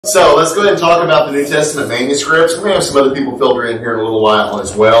So let's go ahead and talk about the New Testament manuscripts. We're going to have some other people filter in here in a little while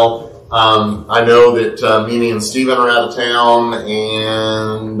as well. I know that Mimi and Stephen are out of town,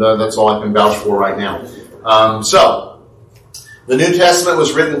 and that's all I can vouch for right now. So the New Testament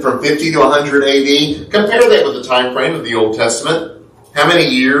was written from 50 to 100 AD. Compare that with the time frame of the Old Testament. How many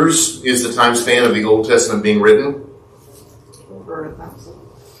years is the time span of the Old Testament being written? Over 1,000.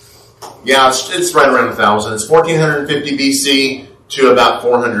 Yeah, it's right around 1,000. It's 1450 BC to about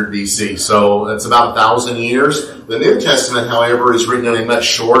 400 BC. So that's about 1,000 years. The New Testament, however, is written in a much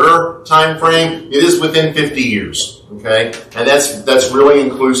shorter time frame. It is within 50 years. Okay? And that's really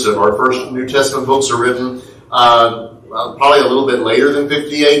inclusive. Our first New Testament books are written probably a little bit later than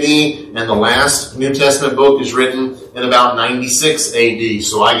 50 AD, and the last New Testament book is written in about 96 AD.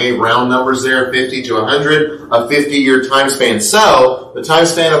 So I gave round numbers there, 50 to 100, a 50-year time span. So the time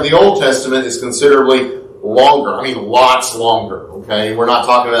span of the Old Testament is considerably longer. I mean, lots longer. Okay, we're not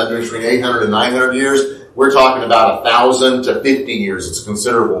talking about between 800 and 900 years. We're talking about 1,000 to 50 years. It's a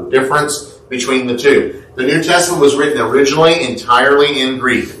considerable difference between the two. The New Testament was written originally entirely in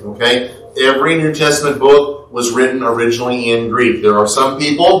Greek. Okay, every New Testament book was written originally in Greek. There are some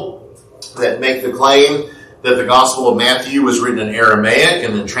people that make the claim that the Gospel of Matthew was written in Aramaic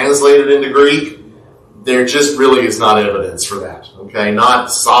and then translated into Greek. There just really is not evidence for that. Okay,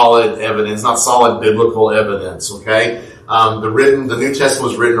 not solid evidence, not solid biblical evidence. Okay, the New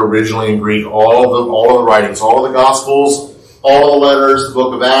Testament was written originally in Greek. All of the writings, all of the Gospels, all of the letters, the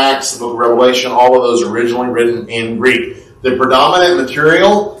Book of Acts, the Book of Revelation, all of those originally written in Greek. The predominant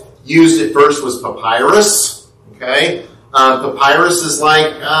material used at first was papyrus. Okay, papyrus is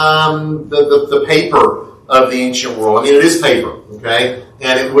like the paper of the ancient world. I mean, it is paper. Okay,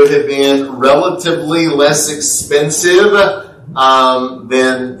 and it would have been relatively less expensive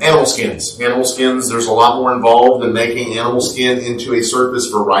than animal skins. Animal skins, there's a lot more involved in making animal skin into a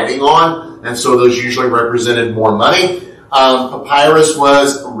surface for writing on, and so those usually represented more money. Papyrus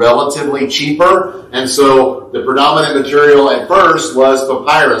was relatively cheaper, and so the predominant material at first was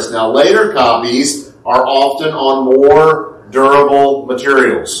papyrus. Now, later copies are often on more durable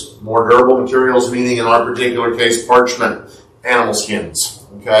materials. More durable materials meaning, in our particular case, parchment, animal skins,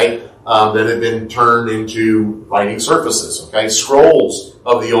 okay, that have been turned into writing surfaces, okay. Scrolls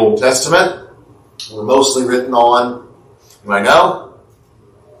of the Old Testament were mostly written on, you might know,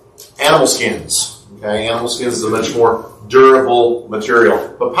 animal skins, okay. Animal skins is a much more durable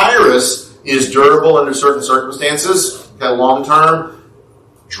material. Papyrus is durable under certain circumstances, okay, long-term,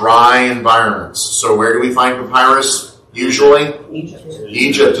 dry environments. So where do we find papyrus usually? Egypt.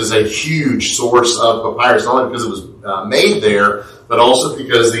 Egypt is a huge source of papyrus, not only because it was made there, but also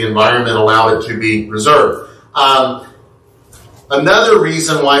because the environment allowed it to be preserved. Another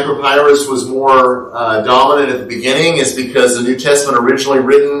reason why papyrus was more dominant at the beginning is because the New Testament originally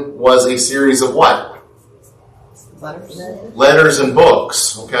written was a series of what? Letters and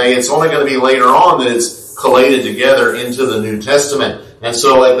books. Okay, it's only going to be later on that it's collated together into the New Testament. And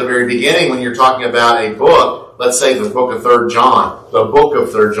so at the very beginning, when you're talking about a book, let's say the book of 3 John, the book of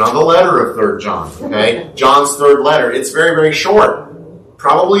 3 John, the letter of 3 John, okay? John's third letter. It's very, very short.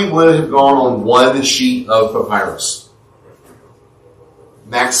 Probably would have gone on one sheet of papyrus.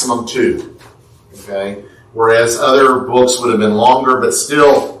 Maximum 2, okay? Whereas other books would have been longer, but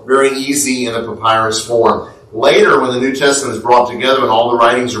still very easy in a papyrus form. Later, when the New Testament is brought together and all the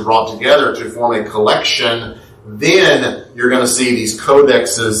writings are brought together to form a collection, then you're going to see these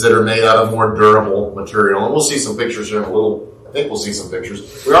codexes that are made out of more durable material. And we'll see some pictures here in a little. I think we'll see some pictures.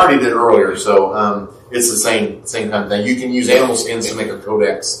 We already did earlier, so it's the same kind of thing. You can use animal skins to make a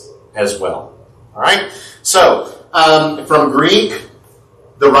codex as well. All right? So, from Greek,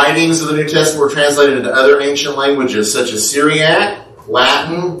 the writings of the New Testament were translated into other ancient languages such as Syriac,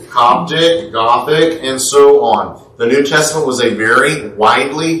 Latin, Coptic, Gothic, and so on. The New Testament was a very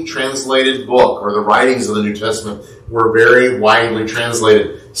widely translated book, or the writings of the New Testament were very widely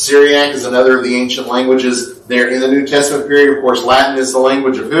translated. Syriac is another of the ancient languages there in the New Testament period. Of course, Latin is the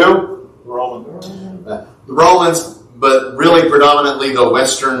language of who? The Romans, but really predominantly the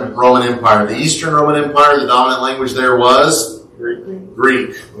Western Roman Empire. The Eastern Roman Empire, the dominant language there was?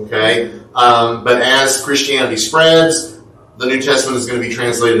 Greek, okay? But as Christianity spreads, the New Testament is going to be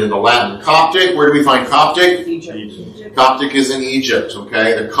translated into Latin. Coptic, where do we find Coptic? Egypt. Coptic is in Egypt,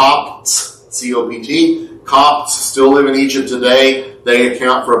 okay? The Copts, C-O-P-T, Copts still live in Egypt today. They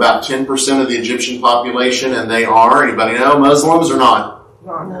account for about 10% of the Egyptian population, and they are, anybody know, Muslims or not?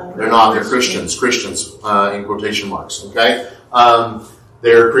 No. They're not, they're Christians in quotation marks, okay?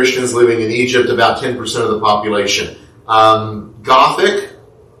 They're Christians living in Egypt, about 10% of the population. Gothic,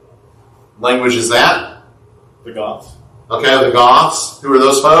 language is that? The Goths. Okay, the Goths, who are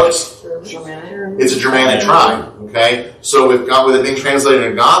those folks? Germanic. It's a Germanic tribe, okay? So with it being translated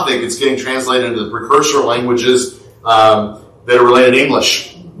in Gothic, it's getting translated into the precursor languages that are related to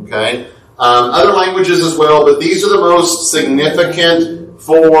English, okay? Other languages as well, but these are the most significant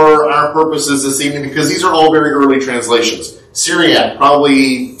for our purposes this evening because these are all very early translations. Syriac,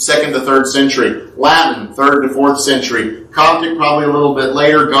 probably 2nd to 3rd century. Latin, 3rd to 4th century. Coptic, probably a little bit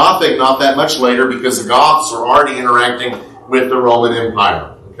later. Gothic, not that much later because the Goths are already interacting with the Roman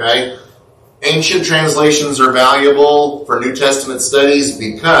Empire, okay? Ancient translations are valuable for New Testament studies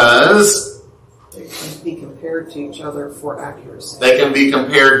because They can be compared to each other for accuracy. they can be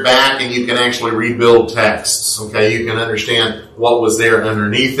compared back and you can actually rebuild texts. Okay, you can understand what was there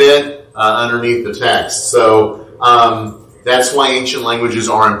underneath it, underneath the text. So that's why ancient languages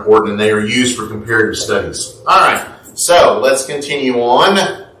are important and they are used for comparative studies. All right, so let's continue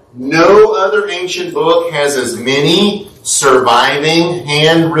on. No other ancient book has as many surviving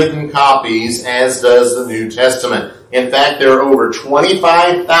handwritten copies as does the New Testament. In fact, there are over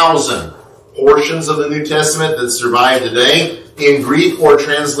 25,000 portions of the New Testament that survive today in Greek or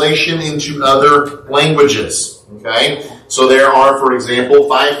translation into other languages. Okay? So there are, for example,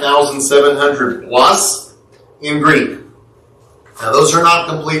 5,700 plus in Greek. Now, those are not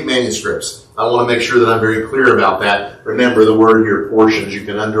complete manuscripts. I want to make sure that I'm very clear about that. Remember the word here, portions. You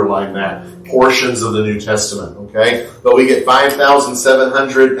can underline that. Portions of the New Testament, okay? But we get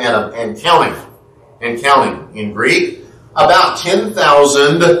 5,700 and counting in Greek. About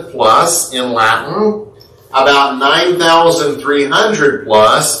 10,000 plus in Latin. About 9,300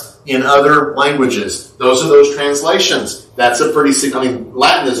 plus in other languages. Those are those translations. That's a pretty,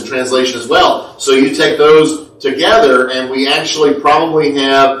 Latin is a translation as well. So you take those together and we actually probably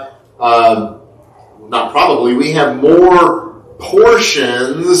have, we have more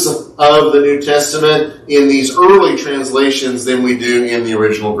portions of the New Testament in these early translations than we do in the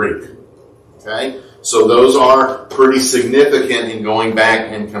original Greek. Okay? So those are pretty significant in going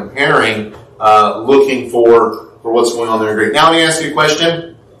back and comparing, looking for what's going on there in Greek. Now let me ask you a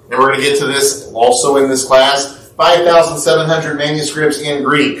question, and we're going to get to this also in this class. 5,700 manuscripts in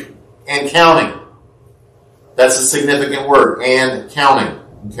Greek and counting. That's a significant word, and counting,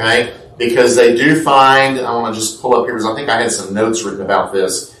 okay? Because they do find, I want to just pull up here because I think I had some notes written about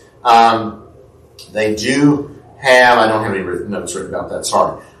this. They do have, I don't have any notes written about that,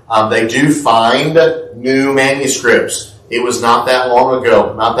 sorry. They do find new manuscripts. It was not that long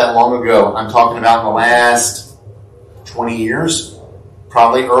ago. I'm talking about in the last 20 years,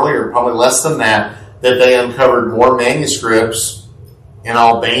 probably earlier, probably less than that they uncovered more manuscripts in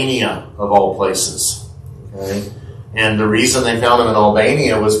Albania, of all places. Okay? And the reason they found them in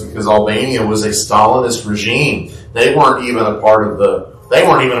Albania was because Albania was a Stalinist regime. They weren't even a part of the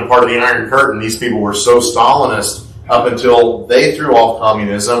Iron Curtain. These people were so Stalinist up until they threw off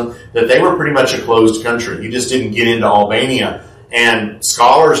communism that they were pretty much a closed country. You just didn't get into Albania. And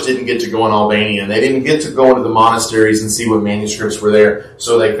scholars didn't get to go in Albania. And they didn't get to go into the monasteries and see what manuscripts were there.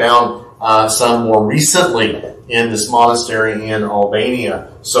 So they found some more recently in this monastery in Albania.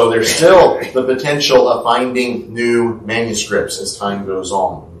 So there's still the potential of finding new manuscripts as time goes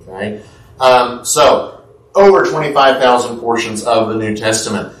on. Okay, so over 25,000 portions of the New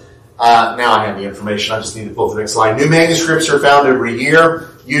Testament. Now I have the information. I just need to pull the next slide. New manuscripts are found every year.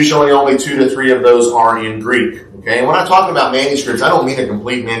 Usually only 2 to 3 of those are in Greek. Okay, and when I'm talking about manuscripts, I don't mean a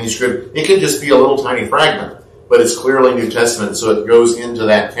complete manuscript. It can just be a little tiny fragment, but it's clearly New Testament, so it goes into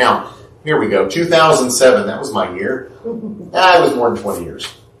that count. Here we go. 2007. That was my year. It was more than 20 years.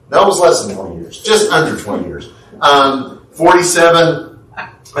 No, it was less than 20 years. Just under 20 years. 47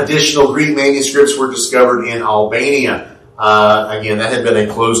 additional Greek manuscripts were discovered in Albania. Again, that had been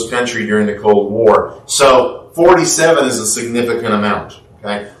a closed country during the Cold War. So 47 is a significant amount.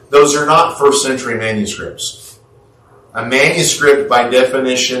 Okay, those are not first century manuscripts. A manuscript, by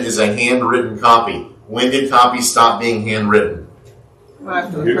definition, is a handwritten copy. When did copies stop being handwritten?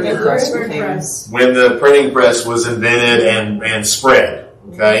 When the printing press was invented and spread.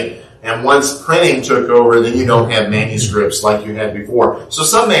 Okay, and once printing took over, then you don't have manuscripts like you had before. So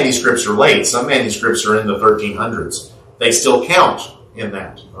some manuscripts are late. Some manuscripts are in the 1300s. They still count in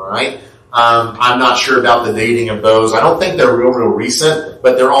that. All right. I'm not sure about the dating of those. I don't think they're real recent,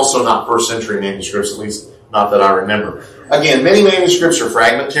 but they're also not first century manuscripts, at least not that I remember. Again, many manuscripts are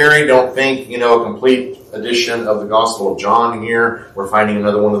fragmentary. Don't think, a complete edition of the Gospel of John here. We're finding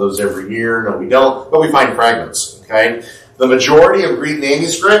another one of those every year. No, we don't, but we find fragments, okay? The majority of Greek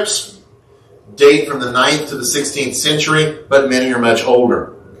manuscripts date from the 9th to the 16th century, but many are much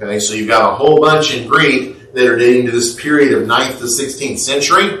older, okay? So you've got a whole bunch in Greek that are dating to this period of 9th to 16th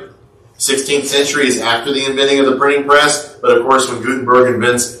century. 16th century is after the inventing of the printing press, but of course when Gutenberg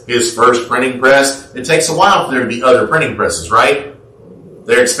invents his first printing press, it takes a while for there to be other printing presses, right?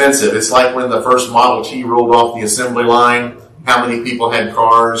 They're expensive. It's like when the first Model T rolled off the assembly line. How many people had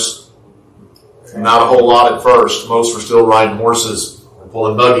cars? Not a whole lot at first. Most were still riding horses and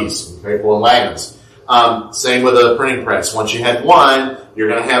pulling buggies, okay, pulling wagons. Same with a printing press. Once you had one, you're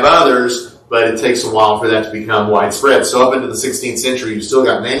going to have others, but it takes a while for that to become widespread. So up into the 16th century, you still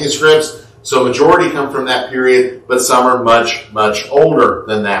got manuscripts. So a majority come from that period, but some are much, much older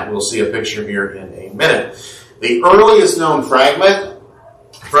than that. We'll see a picture here in a minute. The earliest known fragment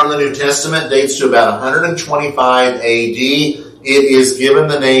from the New Testament dates to about 125 AD. It is given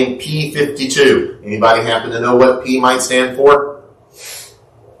the name P52. Anybody happen to know what P might stand for?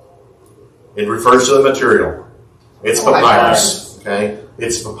 It refers to the material. It's papyrus. Okay?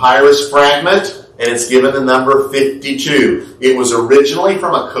 It's a papyrus fragment, and it's given the number 52. It was originally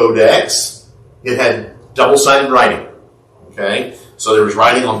from a codex. It had double-sided writing. Okay? So there's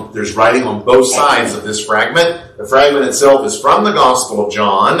writing on both sides of this fragment. The fragment itself is from the Gospel of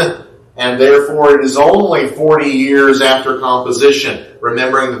John, and therefore it is only 40 years after composition.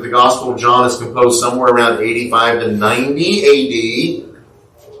 Remembering that the Gospel of John is composed somewhere around 85 to 90 AD.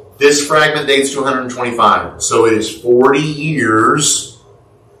 This fragment dates to 125. So it is 40 years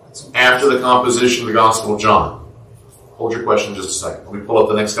after the composition of the Gospel of John. Hold your question just a second. Let me pull up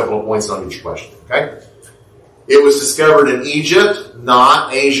the next couple of points on each question. Okay? It was discovered in Egypt,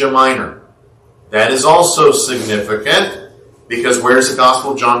 not Asia Minor. That is also significant because where is the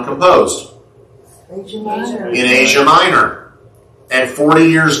Gospel of John composed? Asia Minor. In Asia Minor. And 40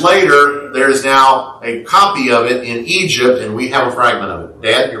 years later, there is now a copy of it in Egypt, and we have a fragment of it.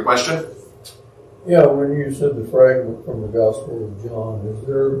 Dad, your question? Yeah, when you said the fragment from the Gospel of John,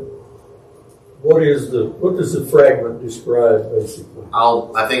 what does the fragment describe, basically?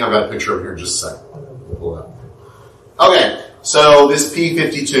 I think I've got a picture over here in just a second. Pull it up. Okay, so this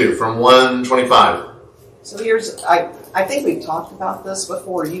P52 from 125. So here's, I think we've talked about this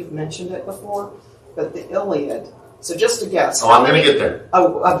before, you've mentioned it before, but the Iliad. So just a guess. Oh, I'm going to get there.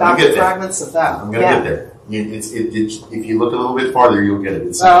 Oh, about the fragments of that. I'm going to get there. If you look a little bit farther, you'll get it.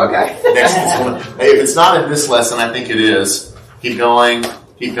 Okay. If it's not in this lesson, I think it is. Keep going.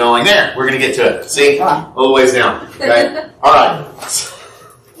 Keep going. There. We're going to get to it. See? All the ways down. Okay? All right.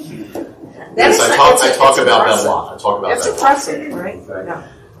 I talk about that a lot. That's impressive, right? Okay.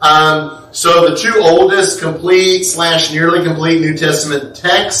 Yeah. So the two oldest complete/nearly complete New Testament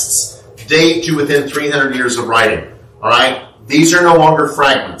texts date to within 300 years of writing. All right? These are no longer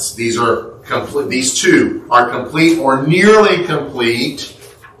fragments. These are complete. These two are complete or nearly complete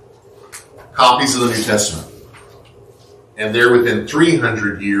copies of the New Testament. And they're within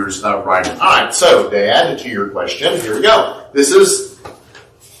 300 years of writing. All right, so Dad, to your question, here we go. This is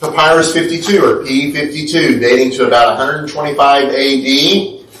Papyrus 52, or P52, dating to about 125 AD.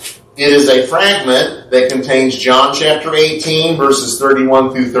 It is a fragment that contains John chapter 18, verses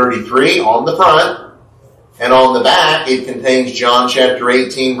 31 through 33 on the front. And on the back, it contains John chapter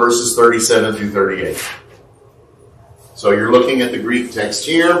 18, verses 37 through 38. So you're looking at the Greek text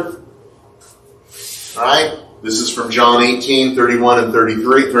here. All right? This is from John 18, 31 and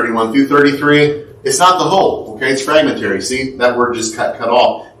 33, 31 through 33. It's not the whole, okay? It's fragmentary. See, that word just cut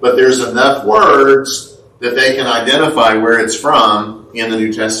off. But there's enough words that they can identify where it's from in the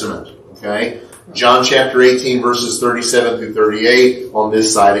New Testament, okay? John chapter 18, verses 37 through 38 on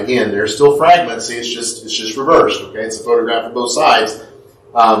this side. Again, there's still fragments. See, it's just reversed, okay? It's a photograph of both sides.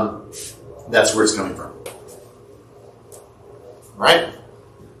 That's where it's coming from. All right?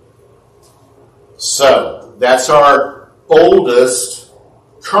 So, that's our oldest,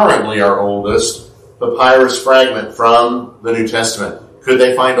 currently our oldest, papyrus fragment from the New Testament. Could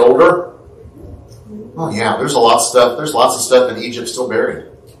they find older? Oh yeah, there's a lot of stuff. There's lots of stuff in Egypt still buried.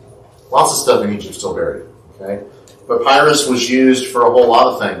 Lots of stuff in Egypt still buried. Okay? Papyrus was used for a whole lot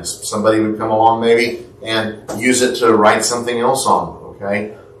of things. Somebody would come along maybe and use it to write something else on.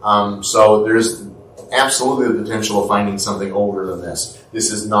 Okay? So there's absolutely the potential of finding something older than this.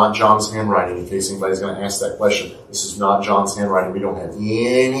 This is not John's handwriting, in case anybody's going to ask that question. This is not John's handwriting. We don't have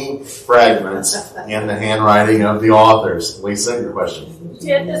any fragments in the handwriting of the authors. Lisa, your question.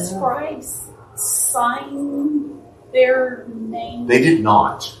 Did the scribes sign their name? They did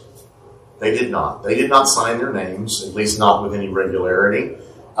not. They did not. They did not sign their names, at least not with any regularity.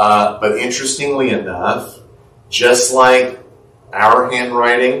 But interestingly enough, just like our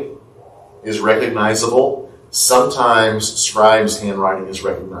handwriting is recognizable, sometimes scribes' handwriting is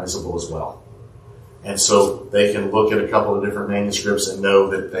recognizable as well. And so they can look at a couple of different manuscripts and know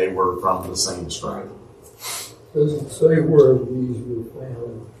that they were from the same scribe. Does it say where these were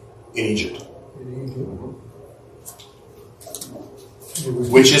found? in Egypt, In Egypt.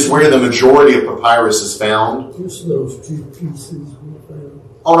 which is where the majority of papyrus is found. Just those two pieces we found.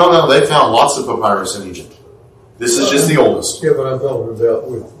 Oh, no, they found lots of papyrus in Egypt. This is just the oldest. Yeah, but I'm talking about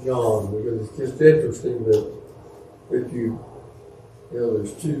with John, because it's just interesting that you know,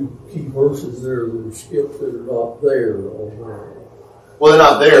 there's two key verses there that are skipped that are not there on there. Well, they're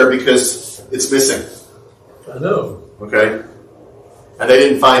not there because it's missing. I know. Okay? And they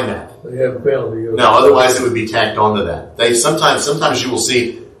didn't find that. They haven't found the other. No, otherwise it would be tacked onto that. They sometimes you will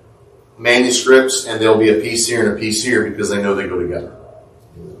see manuscripts and there'll be a piece here and a piece here because they know they go together.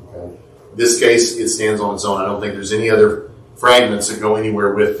 Okay. In this case, it stands on its own. I don't think there's any other fragments that go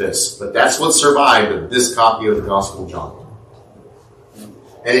anywhere with this. But that's what survived of this copy of the Gospel of John.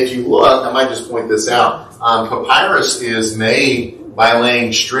 And if you look, I might just point this out. Papyrus is made by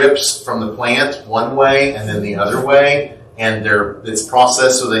laying strips from the plant one way and then the other way. And it's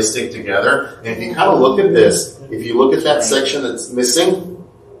processed so they stick together. And if you kind of look at this, if you look at that section that's missing,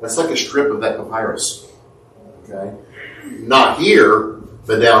 that's like a strip of that papyrus. Okay? Not here,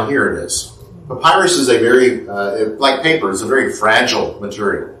 but down here it is. Papyrus is a very, like paper, it's a very fragile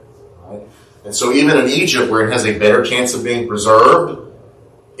material. Right? And so even in Egypt, where it has a better chance of being preserved,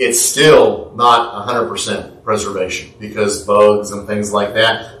 it's still not 100% preservation because bugs and things like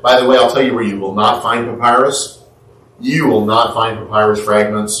that. By the way, I'll tell you where you will not find papyrus. You will not find papyrus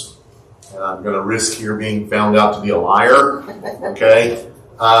fragments. And I'm going to risk here being found out to be a liar. Okay?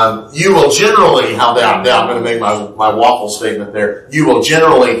 You will generally, I'm going to make my waffle statement there. You will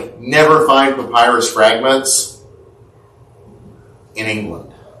generally never find papyrus fragments in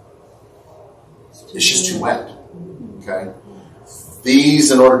England. It's just too wet. Okay?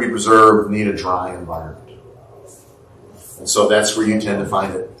 These, in order to be preserved, need a dry environment. And so that's where you tend to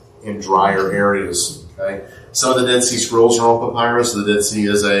find it, in drier areas. Okay? Some of the Dead Sea Scrolls are on papyrus. The Dead Sea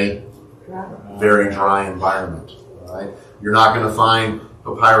is a very dry environment. Right? You're not going to find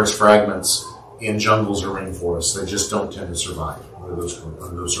papyrus fragments in jungles or rainforests. They just don't tend to survive under those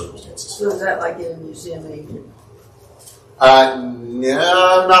circumstances. So is that like in a museum in Egypt?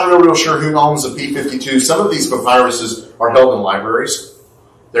 No, I'm not real sure who owns the P52. Some of these papyruses are held in libraries.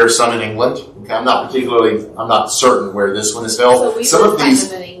 There are some in England. Okay, I'm not certain where this one is held. So we some will of find these,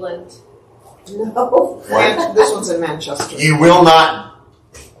 them in England. No. This one's in Manchester. you will not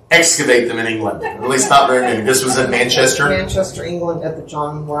excavate them in England. At least not very many. This was in Manchester? Manchester, England, at the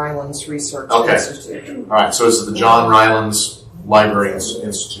John Rylands Research Okay. Institute. All right, so it's the John Rylands Library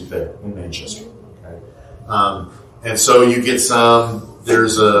Institute there in Manchester. Okay. And so you get some,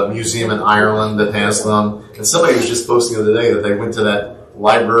 there's a museum in Ireland that has them. And somebody was just posting the other day that they went to that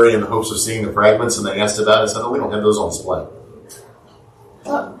library in the hopes of seeing the fragments and they asked about it and said, oh, we don't have those on display.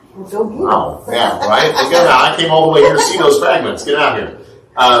 Well, go get Oh, yeah, right? They get out. I came all the way here to see those fragments. Get out here.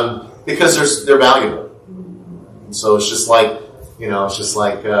 Because they're valuable. And so it's just like,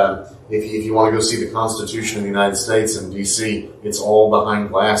 if you want to go see the Constitution of the United States in D.C., it's all behind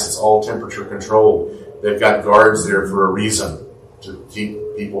glass. It's all temperature controlled. They've got guards there for a reason, to keep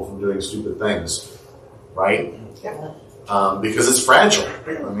people from doing stupid things, right? Yeah. Because it's fragile.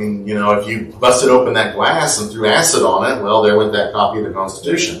 I mean, if you busted open that glass and threw acid on it, well, there went that copy of the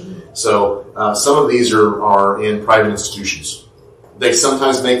Constitution. So some of these are in private institutions. They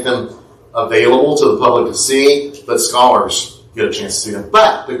sometimes make them available to the public to see, but scholars get a chance to see them.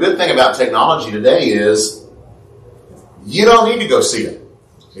 But the good thing about technology today is you don't need to go see it.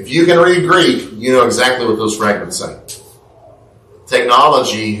 If you can read Greek, you know exactly what those fragments say.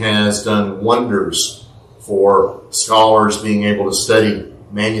 Technology has done wonders for scholars being able to study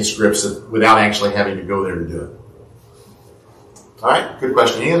manuscripts without actually having to go there to do it. All right, good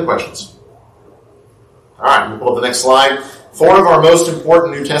question. Any other questions? All right, we'll pull up the next slide. 4 of our most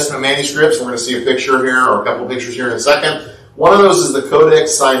important New Testament manuscripts. We're going to see a picture here, or a couple pictures here in a second. One of those is the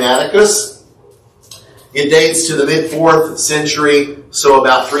Codex Sinaiticus. It dates to the mid-4th century, so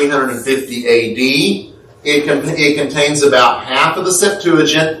about 350 A.D. It contains about half of the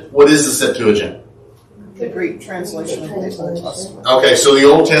Septuagint. What is the Septuagint? The Greek translation of the Old Testament. Okay, so the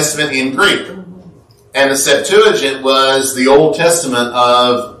Old Testament in Greek. And the Septuagint was the Old Testament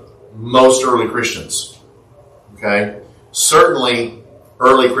of most early Christians. Okay? Certainly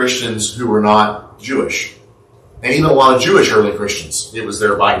early Christians who were not Jewish. And even a lot of Jewish early Christians. It was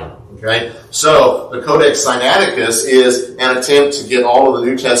their Bible. Okay? So, the Codex Sinaiticus is an attempt to get all of the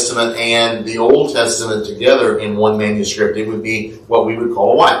New Testament and the Old Testament together in one manuscript. It would be what we would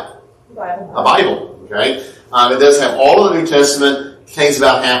call a what? Bible. A Bible. Okay? It does have all of the New Testament, contains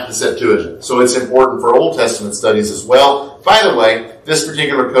about half the Septuagint. So it's important for Old Testament studies as well. By the way, this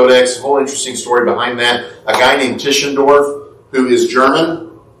particular codex, a whole interesting story behind that. A guy named Tischendorf, who is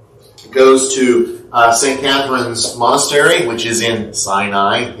German, goes to St. Catherine's Monastery, which is in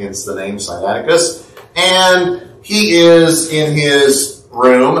Sinai, hence the name Sinaiticus. And he is in his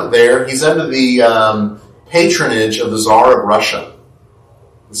room there. He's under the patronage of the Tsar of Russia.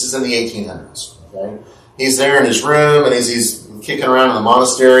 This is in the 1800s. Okay? He's there in his room, and as he's kicking around in the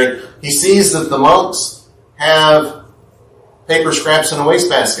monastery, he sees that the monks have paper scraps in a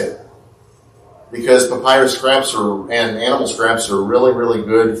wastebasket, because papyrus scraps and animal scraps are really, really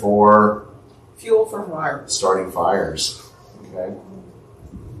good for Fuel for fire. starting fires. Okay?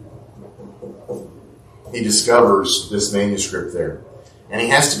 He discovers this manuscript there. And he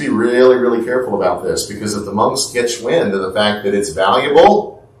has to be really, really careful about this, because if the monks catch wind of the fact that it's valuable,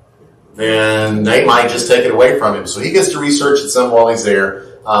 then they might just take it away from him. So he gets to research it some while he's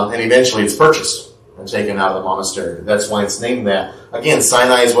there, and eventually it's purchased and taken out of the monastery. That's why it's named that. Again,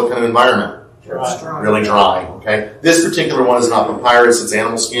 Sinai is what kind of environment? Dry. Really dry. Okay. This particular one is not papyrus; it's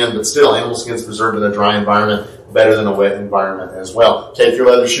animal skin, but still, animal skin is preserved in a dry environment better than a wet environment as well. Take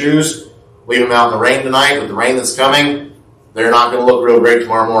your leather shoes, leave them out in the rain tonight. With the rain that's coming, they're not going to look real great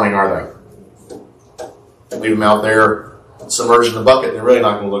tomorrow morning, are they? Leave them out there submerged in the bucket, they're really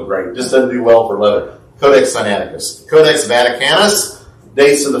not going to look great. It just doesn't do well for leather. Codex Sinaiticus. Codex Vaticanus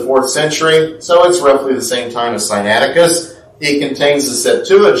dates to the 4th century, so it's roughly the same time as Sinaiticus. It contains the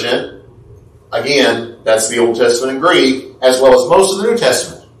Septuagint. Again, that's the Old Testament in Greek, as well as most of the New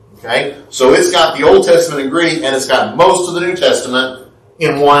Testament. Okay? So it's got the Old Testament in Greek, and it's got most of the New Testament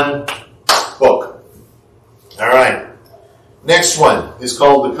in one book. All right. Next one is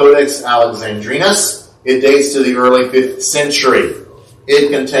called the Codex Alexandrinus. It dates to the early 5th century. It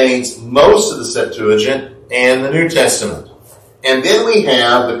contains most of the Septuagint and the New Testament. And then we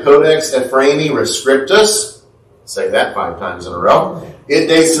have the Codex Ephraemi Rescriptus. Say that 5 times in a row. It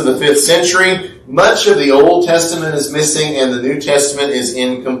dates to the 5th century. Much of the Old Testament is missing and the New Testament is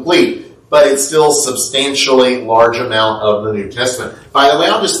incomplete. But it's still substantially large amount of the New Testament. By the way,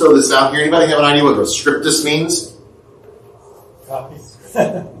 I'll just throw this out here. Anybody have an idea what Rescriptus means? Copies.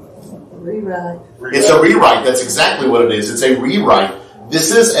 Rewrite. It's a rewrite. That's exactly what it is. It's a rewrite. This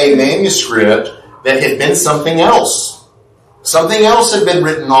is a manuscript that had been something else. Something else had been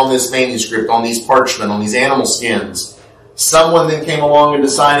written on this manuscript, on these parchment, on these animal skins. Someone then came along and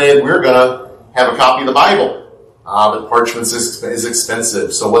decided, we're going to have a copy of the Bible. But parchment is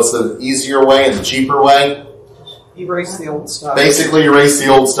expensive. So what's the easier way and the cheaper way? Erase the old stuff. Basically erase the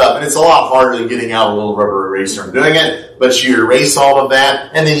old stuff. And it's a lot harder than getting out a little rubber eraser and doing it. But you erase all of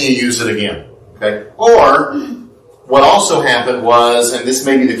that, and then you use it again. Okay? Or, what also happened was, and this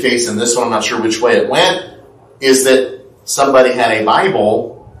may be the case in this one, I'm not sure which way it went, is that somebody had a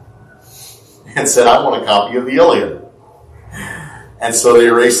Bible and said, I want a copy of the Iliad. And so they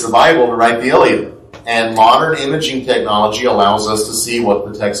erased the Bible to write the Iliad. And modern imaging technology allows us to see what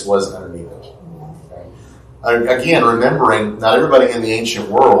the text was underneath it. Okay? Again, remembering, not everybody in the ancient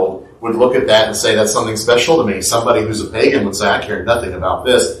world would look at that and say, that's something special to me. Somebody who's a pagan would say, I care nothing about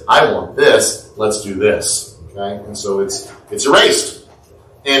this. I want this. Let's do this. Okay? And so it's erased.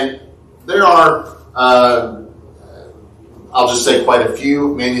 And there are, I'll just say quite a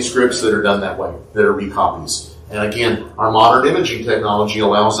few manuscripts that are done that way, that are recopies. And again, our modern imaging technology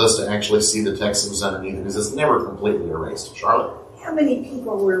allows us to actually see the text that was underneath it, because it's never completely erased. Charlotte? How many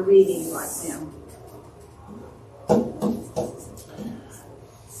people we're reading right now?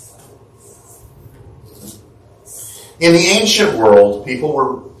 In the ancient world, people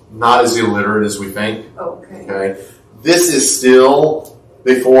were not as illiterate as we think. Okay. This is still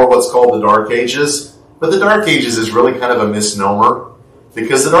before what's called the Dark Ages. But the Dark Ages is really kind of a misnomer,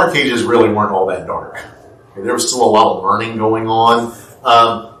 because the Dark Ages really weren't all that dark. Okay, there was still a lot of learning going on.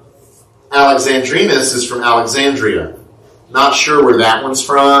 Alexandrinus is from Alexandria. Not sure where that one's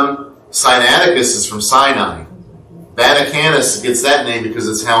from. Sinaiticus is from Sinai. Vaticanus gets that name because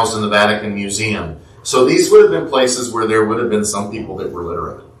it's housed in the Vatican Museum. So these would have been places where there would have been some people that were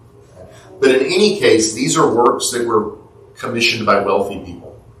literate. But in any case, these are works that were commissioned by wealthy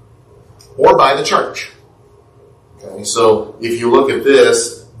people or by the church. Okay, so if you look at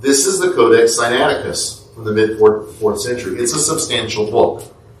this, this is the Codex Sinaiticus from the mid-4th century. It's a substantial book.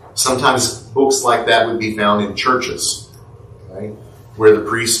 Sometimes books like that would be found in churches, okay, where the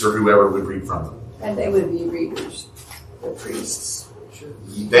priest or whoever would read from them. And they would be readers, the priests.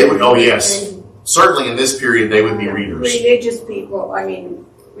 They would, oh yes. Certainly in this period they would be readers. Religious people,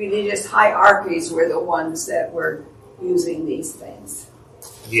 religious hierarchies were the ones that were using these things.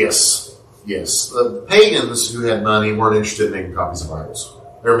 Yes, yes. The pagans who had money weren't interested in making copies of Bibles.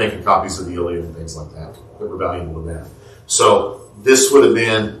 They were making copies of the Iliad and things like that were valuable to them. So this would have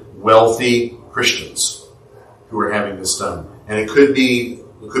been wealthy Christians who were having this done. And it could be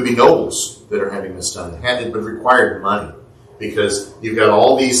It could be nobles that are having this done. It required money because you've got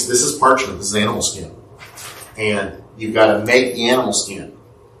all these. This is parchment. This is animal skin, and you've got to make the animal skin,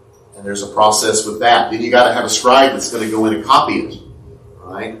 and there's a process with that. Then you got to have a scribe that's going to go in and copy it,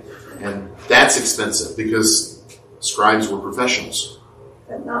 right? And that's expensive because scribes were professionals.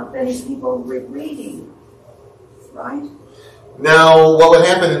 But not many people reading, right? Now, what would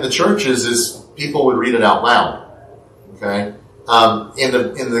happen in the churches is people would read it out loud. Okay, in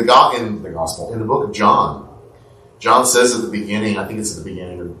the gospel, in the book of John, John says at the beginning, I think it's at the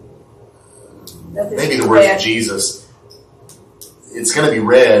beginning, or maybe the words of Jesus. It's going to be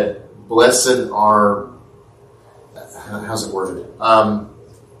read. Blessed are. How's it worded?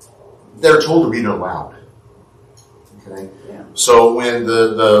 They're told to read it aloud. Okay, Yeah. so when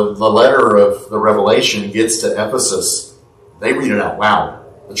the letter of the Revelation gets to Ephesus, they read it out loud.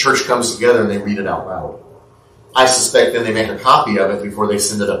 The church comes together and they read it out loud. I suspect then they make a copy of it before they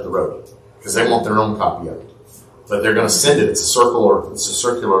send it up the road because they want their own copy of it. But they're going to send it. It's a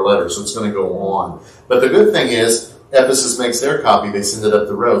circular letter, so it's going to go on. But the good thing is, Ephesus makes their copy. They send it up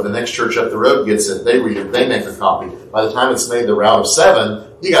the road. The next church up the road gets it. They read it. They make a copy. By the time it's made the route of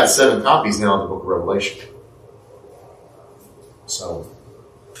 7, you got 7 copies now in the book of Revelation. So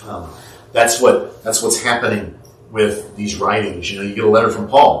that's what's happening with these writings. You get a letter from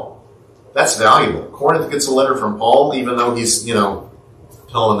Paul. That's valuable. Corinth gets a letter from Paul, even though he's, telling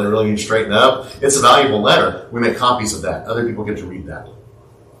them they really need to straighten up. It's a valuable letter. We make copies of that. Other people get to read that.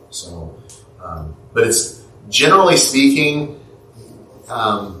 So, but it's generally speaking,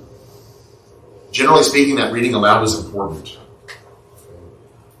 that reading aloud is important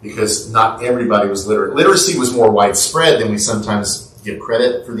because not everybody was literate. Literacy was more widespread than we sometimes give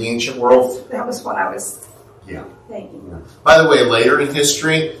credit for the ancient world. That was what I was Yeah. thinking. By the way, later in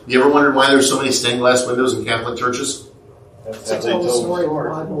history, you ever wondered why there's so many stained glass windows in Catholic churches? That's To how they tell the told story of the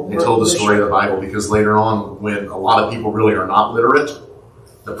Bible. They told the story of the Bible because later on, when a lot of people really are not literate,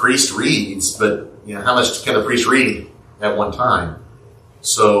 the priest reads, but how much can the priest read at one time?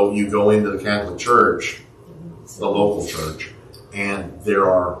 So you go into the Catholic Church, the local church, and there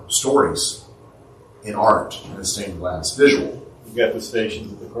are stories in art in stained glass, visual. You got the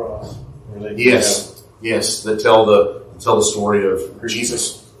Stations of the Cross. Where they Yes, that tell the story of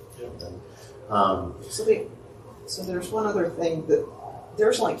Jesus. So there's one other thing that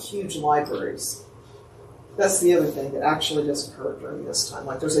there's like huge libraries. That's the other thing that actually just occurred during this time.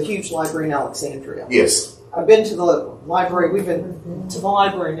 Like there's a huge library in Alexandria. Yes. I've been to the library. We've been to the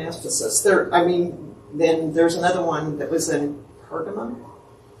library in Ephesus. Then there's another one that was in Pergamum.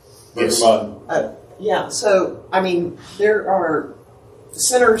 Yes. Yeah. So there are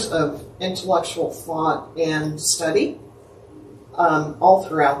centers of intellectual thought and study all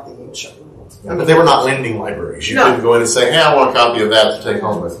throughout the ancient world. But they were not lending libraries. You No. couldn't go in and say, "Hey, I want a copy of that to take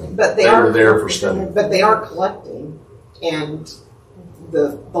home with me." But they were there for study. But they are collecting, and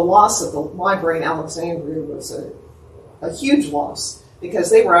the loss of the library in Alexandria was a huge loss because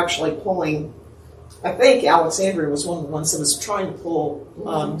they were actually pulling. I think Alexandria was one of the ones that was trying to pull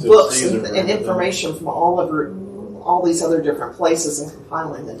books and information from all these other different places and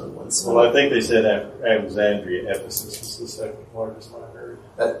compiling them in one spot. Well, I think they said Alexandria, Ephesus is the second largest library.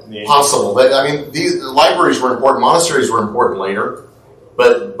 Possible. These libraries were important. Monasteries were important later.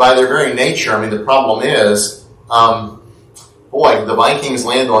 But by their very nature, the problem is, the Vikings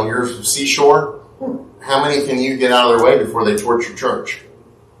land on your seashore. How many can you get out of their way before they torch your church?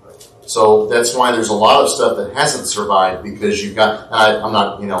 So that's why there's a lot of stuff that hasn't survived because you've got, I'm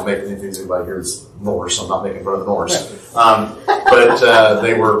not, making anything anybody here is Norse. I'm not making fun of the Norse. But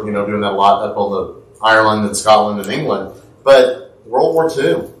they were, doing that a lot up on the Ireland and Scotland and England. But World War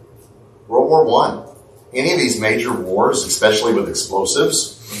II, World War I, any of these major wars, especially with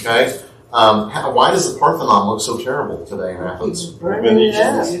explosives, okay? Why does the Parthenon look so terrible today in Athens? Burning it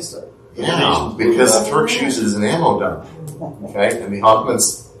up. Yeah, because the Turks use it as an ammo dump, okay? And the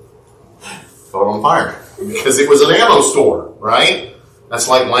Ottomans caught on fire because it was an ammo store, right? That's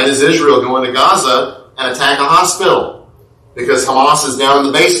like why does Israel go into Gaza and attack a hospital? Because Hamas is down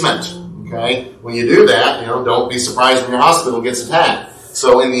in the basement, okay? When you do that, don't be surprised when your hospital gets attacked.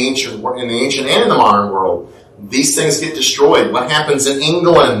 So in the ancient and in the modern world, these things get destroyed. What happens in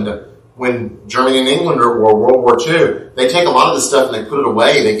England when Germany and England are at war, World War II? They take a lot of this stuff and they put it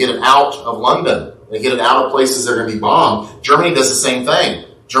away. They get it out of London. They get it out of places that are going to be bombed. Germany does the same thing.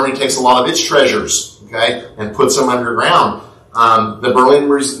 Germany takes a lot of its treasures, okay, and puts them underground.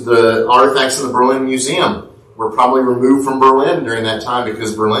 The artifacts in the Berlin Museum were probably removed from Berlin during that time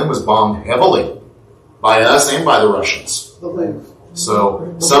because Berlin was bombed heavily by us and by the Russians.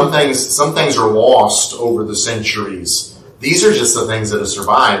 So some things are lost over the centuries These are just the things that have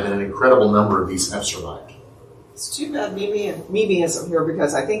survived, and an incredible number of these have survived. It's too bad Mimi isn't here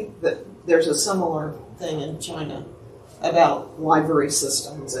because I think that there's a similar thing in China about library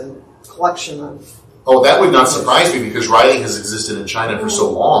systems and collection of. Oh, that would not surprise me because writing has existed in China for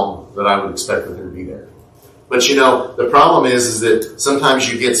so long that I would expect that it would be there. But you know, the problem is that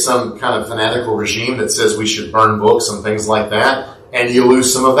sometimes you get some kind of fanatical regime that says we should burn books and things like that, and you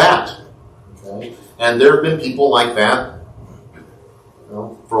lose some of that. Okay? And there have been people like that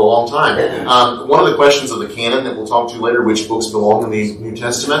for a long time. One of the questions of the canon that we'll talk to later, which books belong in the New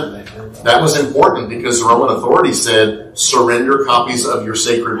Testament, that was important because the Roman authorities said, surrender copies of your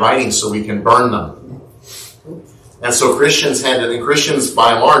sacred writings so we can burn them. And so Christians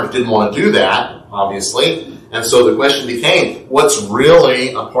by and large didn't want to do that, obviously. And so the question became, what's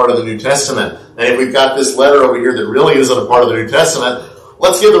really a part of the New Testament? And if we've got this letter over here that really isn't a part of the New Testament,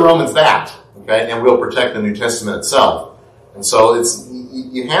 let's give the Romans that, okay? And we'll protect the New Testament itself. And so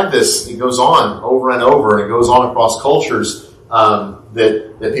you have this, it goes on over and over, and it goes on across cultures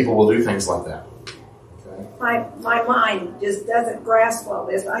that people will do things like that. Okay? My mind just doesn't grasp all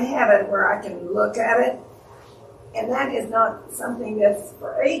this. I have it where I can look at it, and that is not something that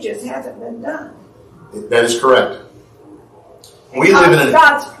for ages hasn't been done. That is correct.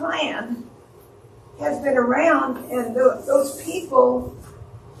 God's plan has been around, and those people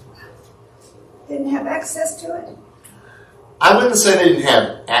didn't have access to it. I wouldn't say they didn't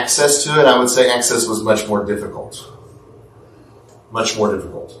have access to it. I would say access was much more difficult. Much more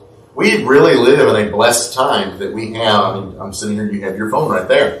difficult. We really live in a blessed time that we have. I mean, I'm sitting here, you have your phone right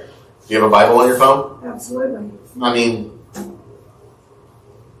there. Do you have a Bible on your phone? Absolutely. I mean,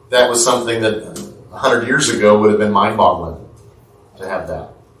 that was something that 100 years ago would have been mind-boggling to have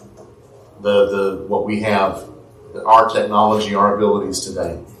that. What we have, our technology, our abilities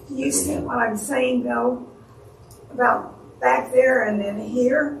today. You see what I'm saying, though, about back there and then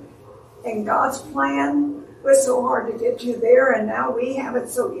here, and God's plan was so hard to get to there, and now we have it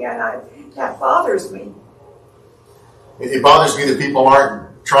so, that bothers me. It bothers me that people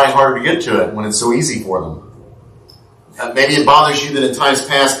aren't trying harder to get to it when it's so easy for them. Maybe it bothers you that in times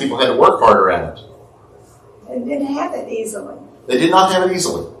past people had to work harder at it. And didn't have it easily. They did not have it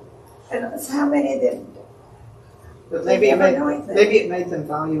easily. And that's how many didn't. But maybe it made them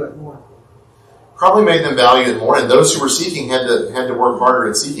value it more. Probably made them value it more, and those who were seeking had to work harder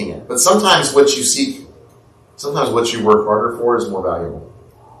at seeking it. But sometimes what you seek, sometimes what you work harder for is more valuable.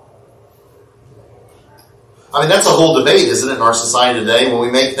 I mean, that's a whole debate, isn't it, in our society today? When we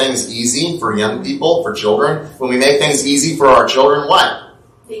make things easy for young people, for children, when we make things easy for our children, what?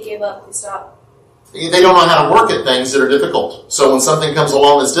 They give up, they stop. They don't know how to work at things that are difficult. So when something comes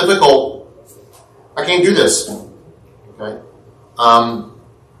along that's difficult, I can't do this. Okay?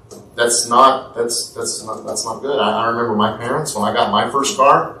 That's not good. I remember my parents, when I got my first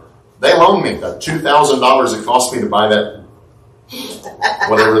car, they loaned me the $2,000 it cost me to buy that,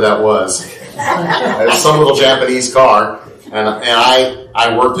 whatever that was. It was some little Japanese car, and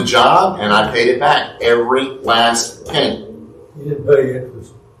I worked a job and I paid it back, every last penny. You didn't pay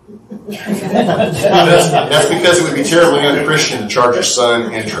interest. That's because it would be terribly unchristian to charge your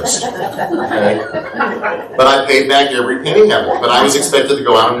son interest. Okay? But I paid back every penny of it. But I was expected to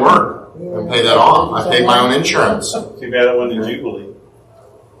go out and work and pay that off. I paid my own insurance. Too bad it wasn't a Jubilee.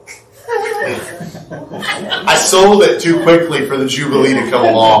 I sold it too quickly for the Jubilee to come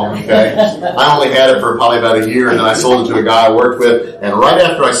along, okay? I only had it for probably about a year, and then I sold it to a guy I worked with, and right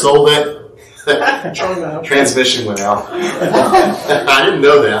after I sold it, transmission went out. I didn't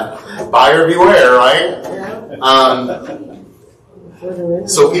know that. Buyer beware, right?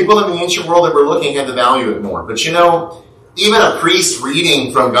 So people in the ancient world that were looking had to value it more. But you know, even a priest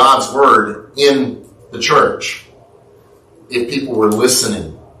reading from God's Word in the church, if people were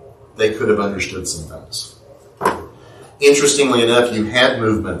listening, they could have understood some things. Interestingly enough, you had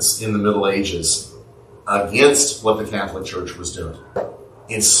movements in the Middle Ages against what the Catholic Church was doing,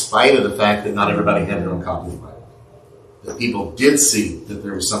 in spite of the fact that not everybody had their own copy of the Bible. That people did see that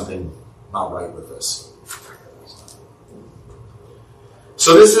there was something not right with this.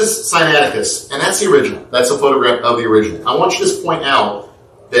 So this is Sinaiticus, and that's the original. That's a photograph of the original. I want you to just point out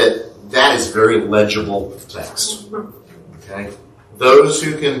that that is very legible text. Okay? Those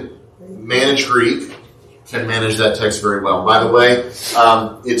who can manage Greek can manage that text very well. By the way,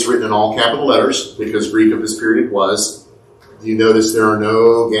 it's written in all capital letters because Greek of this period was. You notice there are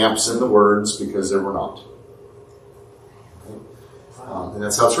no gaps in the words because there were not. And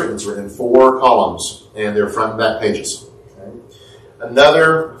that's how it's written. It's written in 4 columns, and they're front and back pages. Okay.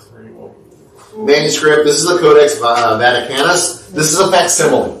 Another manuscript. This is the Codex Vaticanus. This is a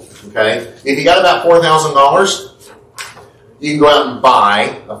facsimile. Okay. If you got about $4,000, you can go out and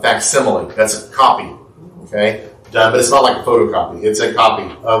buy a facsimile. That's a copy, okay? Done, but it's not like a photocopy. It's a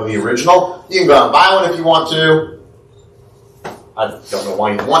copy of the original. You can go out and buy one if you want to. I don't know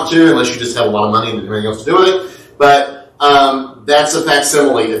why you want to, unless you just have a lot of money and anything else to do with it. But that's a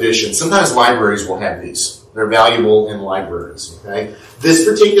facsimile edition. Sometimes libraries will have these. They're valuable in libraries, okay? This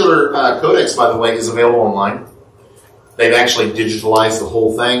particular codex, by the way, is available online. They've actually digitalized the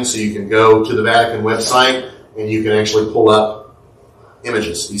whole thing, so you can go to the Vatican website and you can actually pull up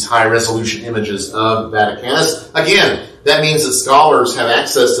images, these high-resolution images of Vaticanus. Again, that means that scholars have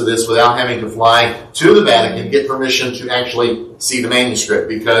access to this without having to fly to the Vatican, get permission to actually see the manuscript,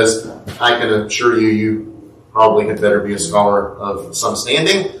 because I can assure you, you probably had better be a scholar of some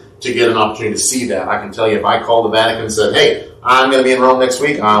standing to get an opportunity to see that. I can tell you, if I called the Vatican and said, hey, I'm going to be in Rome next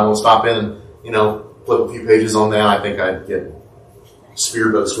week, I will stop in and, flip a few pages on that, I think I'd get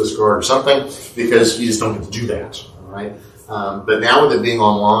speared by the Swiss Guard or something, because you just don't get to do that, all right? But now with it being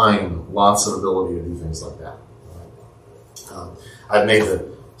online, lots of ability to do things like that. I've made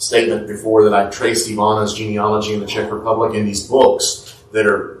the statement before that I've traced Ivana's genealogy in the Czech Republic in these books that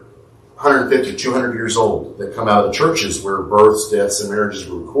are 150, 200 years old, that come out of the churches where births, deaths, and marriages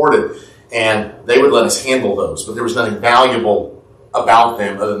were recorded, and they would let us handle those, but there was nothing valuable about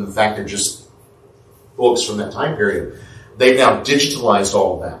them other than the fact they're just books from that time period. They've now digitalized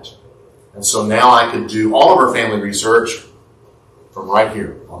all of that. And so now I could do all of our family research from right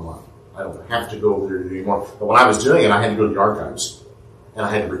here online. I don't have to go over there to do anymore. But when I was doing it, I had to go to the archives. And I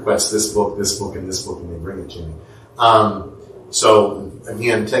had to request this book, and this book, and they bring it to me. So,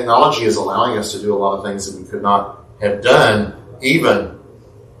 again, technology is allowing us to do a lot of things that we could not have done even,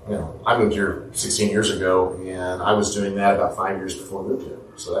 I moved here 16 years ago, and I was doing that about 5 years before I moved here.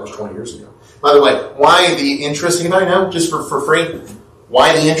 So that was 20 years ago. By the way, why the interest, anybody know, just for free?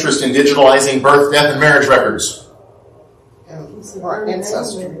 Why the interest in digitalizing birth, death, and marriage records? Or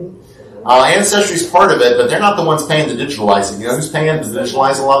ancestry. Ancestry is part of it, but they're not the ones paying to digitalize it. You know who's paying to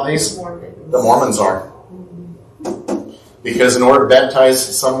digitalize a lot of these? The Mormons are. Because in order to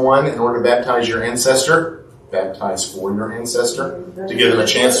baptize someone, in order to baptize your ancestor, baptize for your ancestor, to give them a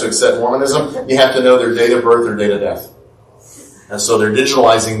chance to accept Mormonism, you have to know their date of birth or date of death. And so they're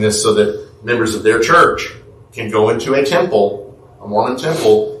digitalizing this so that members of their church can go into a temple, a Mormon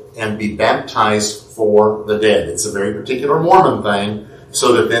temple, and be baptized for the dead. It's a very particular Mormon thing,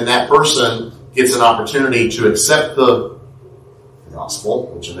 so that then that person gets an opportunity to accept the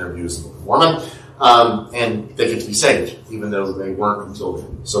gospel, which in their view is Mormon, and they get to be saved, even though they weren't until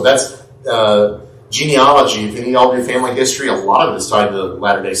then. So that's genealogy. If you need all of your family history, a lot of it is tied to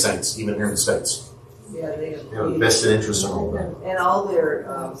Latter-day Saints, even here in the States. Yeah, they have a vested interest in all of that. And all their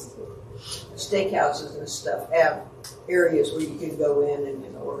steakhouses and stuff have areas where you can go in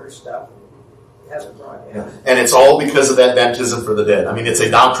and order stuff. Have it brought in. Yeah. And it's all because of that baptism for the dead. I mean, it's a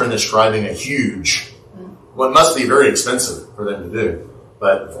doctrine that's driving a huge, what must be very expensive for them to do.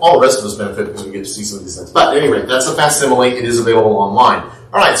 But all the rest of us benefit because we get to see some of these things. But anyway, that's a facsimile. It is available online.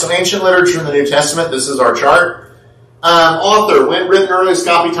 All right, so ancient literature in the New Testament. This is our chart. Author, when written, earliest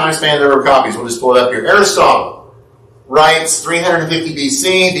copy, time span, number of copies. We'll just pull it up here. Aristotle writes 350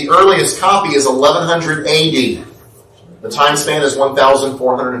 BC. The earliest copy is 1100 AD. The time span is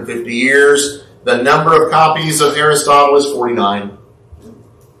 1,450 years. The number of copies of Aristotle is 49.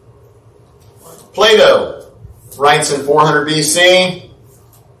 Plato writes in 400 BC.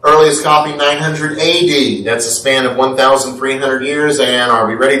 Earliest copy 900 AD. That's a span of 1,300 years. And are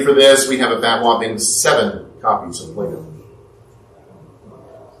we ready for this? We have a fat whopping 7 copies of Plato.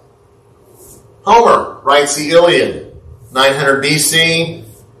 Homer writes the Iliad, 900 BC.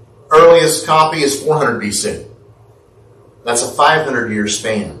 Earliest copy is 400 BC. That's a 500-year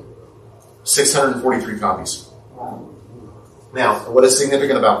span. 643 copies. Now, what is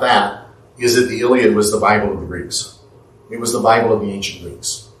significant about that is that the Iliad was the Bible of the Greeks. It was the Bible of the ancient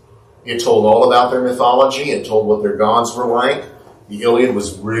Greeks. It told all about their mythology. It told what their gods were like. The Iliad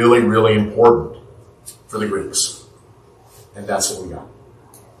was really, really important for the Greeks. And that's what we got.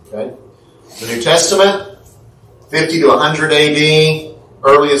 Okay? The New Testament, 50 to 100 AD.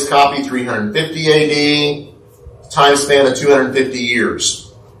 Earliest copy, 350 AD. Time span of 250 years.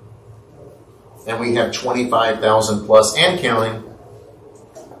 And we have 25,000 plus and counting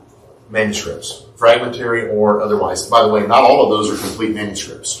manuscripts, fragmentary or otherwise. By the way, not all of those are complete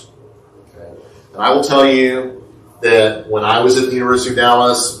manuscripts. Okay? And I will tell you that when I was at the University of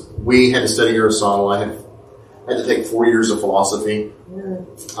Dallas, we had to study Aristotle. I had to take 4 years of philosophy.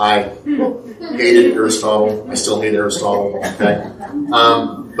 I hated Aristotle. I still hate Aristotle. Okay,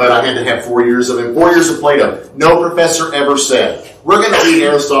 but I had to have 4 years of him. 4 years of Plato. No professor ever said, we're going to read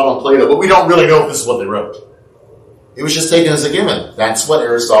Aristotle and Plato, but we don't really know if this is what they wrote. It was just taken as a given. That's what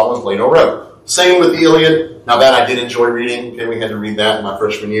Aristotle and Plato wrote. Same with the Iliad. Now that I did enjoy reading. Okay, we had to read that in my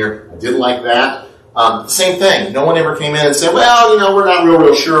freshman year. I did like that. Same thing. No one ever came in and said, well, we're not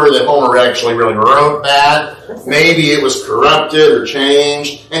real sure that Homer actually really wrote that. Maybe it was corrupted or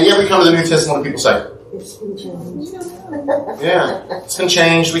changed. And yet we come to the New Testament and people say, It's been changed. yeah, it's been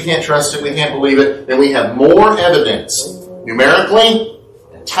changed. We can't trust it. We can't believe it. And we have more evidence, numerically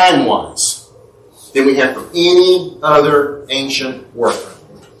and time-wise, than we have for any other ancient work.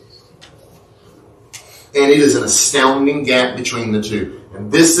 And it is an astounding gap between the two.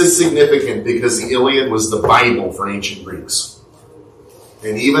 And this is significant because the Iliad was the Bible for ancient Greeks.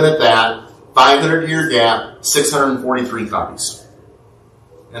 And even at that, 500-year gap, 643 copies.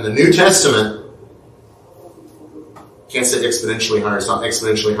 And the New Testament, can't say exponentially higher, it's not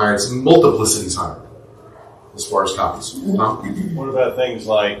exponentially higher, it's multiplicities higher as far as copies. Huh? What about things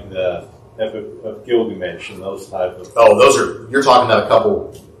like the Epic of Gilgamesh and those type of... Oh, those are, you're talking about a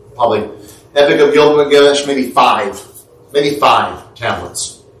couple, probably, Epic of Gilgamesh, maybe five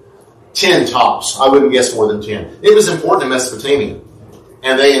tablets. 10 tops. I wouldn't guess more than 10. It was important in Mesopotamia.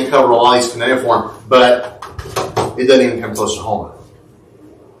 And they uncovered a lot of these cuneiform, but it doesn't even come close to Homer.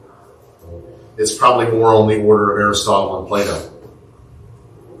 It's probably more on the order of Aristotle and Plato.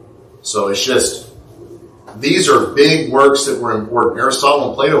 So it's just, these are big works that were important. Aristotle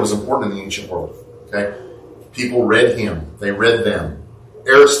and Plato was important in the ancient world. Okay? People read him. They read them.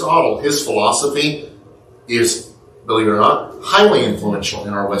 Aristotle, his philosophy is, believe it or not, highly influential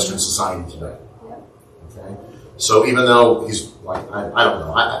in our Western society today. Okay? So even though he's like, I don't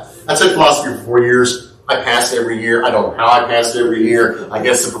know. I took philosophy for 4 years. I passed every year. I don't know how I passed every year. I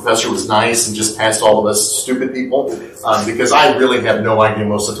guess the professor was nice and just passed all of us stupid people because I really have no idea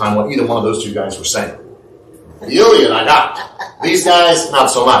most of the time what either one of those two guys were saying. The Iliad, I got. These guys, not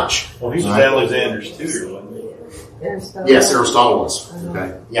so much. Well, he was Alexander's tutor, wasn't he? Aristotle. Yes, Aristotle was.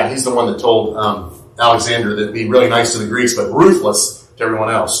 Okay. Yeah, he's the one that told Alexander that be really nice to the Greeks, but ruthless to everyone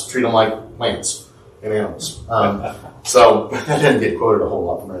else. Treat them like plants and animals. So that didn't get quoted a whole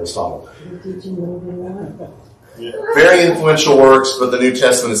lot from Aristotle. Did you know that? Very influential works, but the New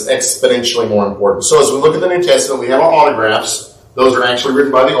Testament is exponentially more important. So as we look at the New Testament, we have our autographs. Those are actually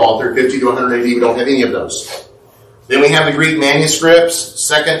written by the author, 50 to 100 AD. We don't have any of those. Then we have the Greek manuscripts,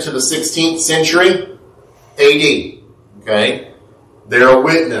 2nd to the 16th century AD. Okay? They're a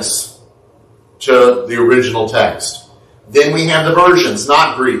witness to the original text. Then we have the versions,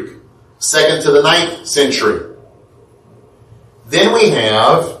 not Greek, 2nd to the 9th century. Then we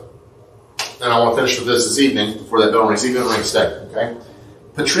have, and I want to finish with this evening, before that bell rings, even ring stay, okay?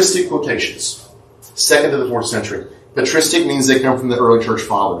 Patristic quotations, 2nd to the 4th century. Patristic means they come from the early church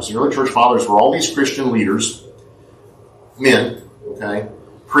fathers. The early church fathers were all these Christian leaders, men, okay,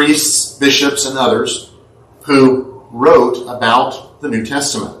 priests, bishops, and others, who wrote about the New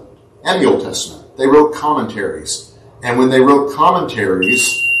Testament and the Old Testament. They wrote commentaries. And when they wrote commentaries,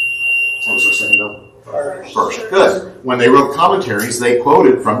 what was I saying though? First. Good. When they wrote commentaries, they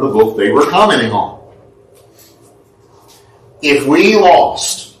quoted from the book they were commenting on. If we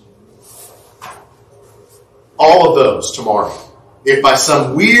lost all of those tomorrow, if by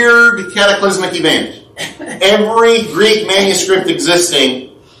some weird cataclysmic event, every Greek manuscript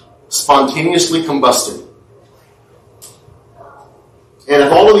existing spontaneously combusted, and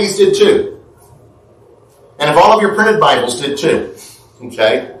if all of these did too, and if all of your printed Bibles did too,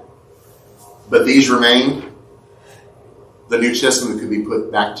 okay, but these remained, the New Testament could be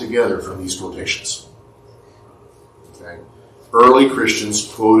put back together from these quotations. Okay? Early Christians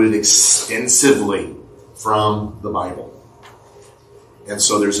quoted extensively from the Bible. And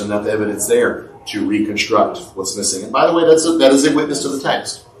so there's enough evidence there to reconstruct what's missing. And by the way, that is a witness to the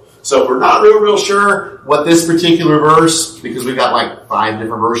text. So if we're not real sure what this particular verse, because we've got like 5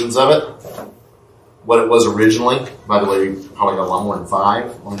 different versions of it, what it was originally. By the way, we probably got a lot more than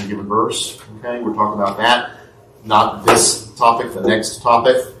 5 on a given verse. Okay, we're talking about that. Not this topic, the next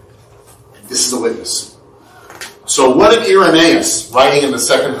topic. This is a witness. So what did Irenaeus, writing in the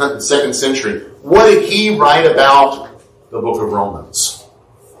second century, what did he write about the book of Romans?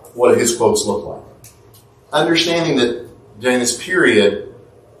 What did his quotes look like? Understanding that during this period,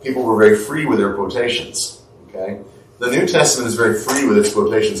 people were very free with their quotations. Okay, the New Testament is very free with its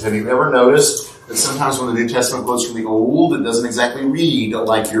quotations. Have you ever noticed that sometimes when the New Testament quotes from the Old, it doesn't exactly read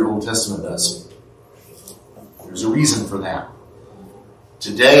like your Old Testament does? There's a reason for that.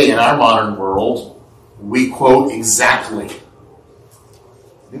 Today, in our modern world, we quote exactly.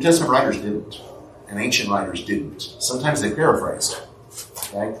 New Testament writers didn't, and ancient writers didn't. Sometimes they paraphrased.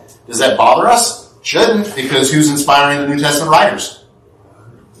 Okay? Does that bother us? Shouldn't, because who's inspiring the New Testament writers?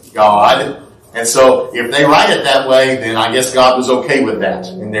 God. And so if they write it that way, then I guess God was okay with that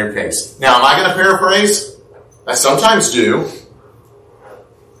in their case. Now, am I going to paraphrase? I sometimes do.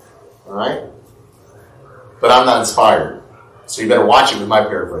 All right? But I'm not inspired. So you better watch it with my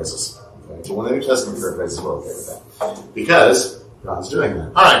paraphrases. Okay? So when the New Testament paraphrases, we're okay with that. Because God's doing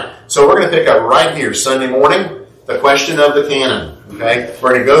that. All right. So we're going to pick up right here, Sunday morning, the question of the canon. Okay? We're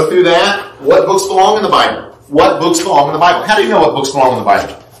going to go through that. What books belong in the Bible? What books belong in the Bible? How do you know what books belong in the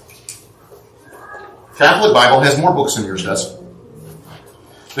Bible? Catholic Bible has more books than yours does.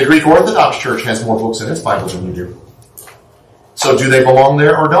 The Greek Orthodox Church has more books in its Bible than you do. So do they belong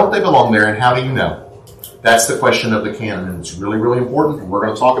there or don't they belong there, and how do you know? That's the question of the canon, and it's really, really important, and we're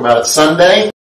going to talk about it Sunday.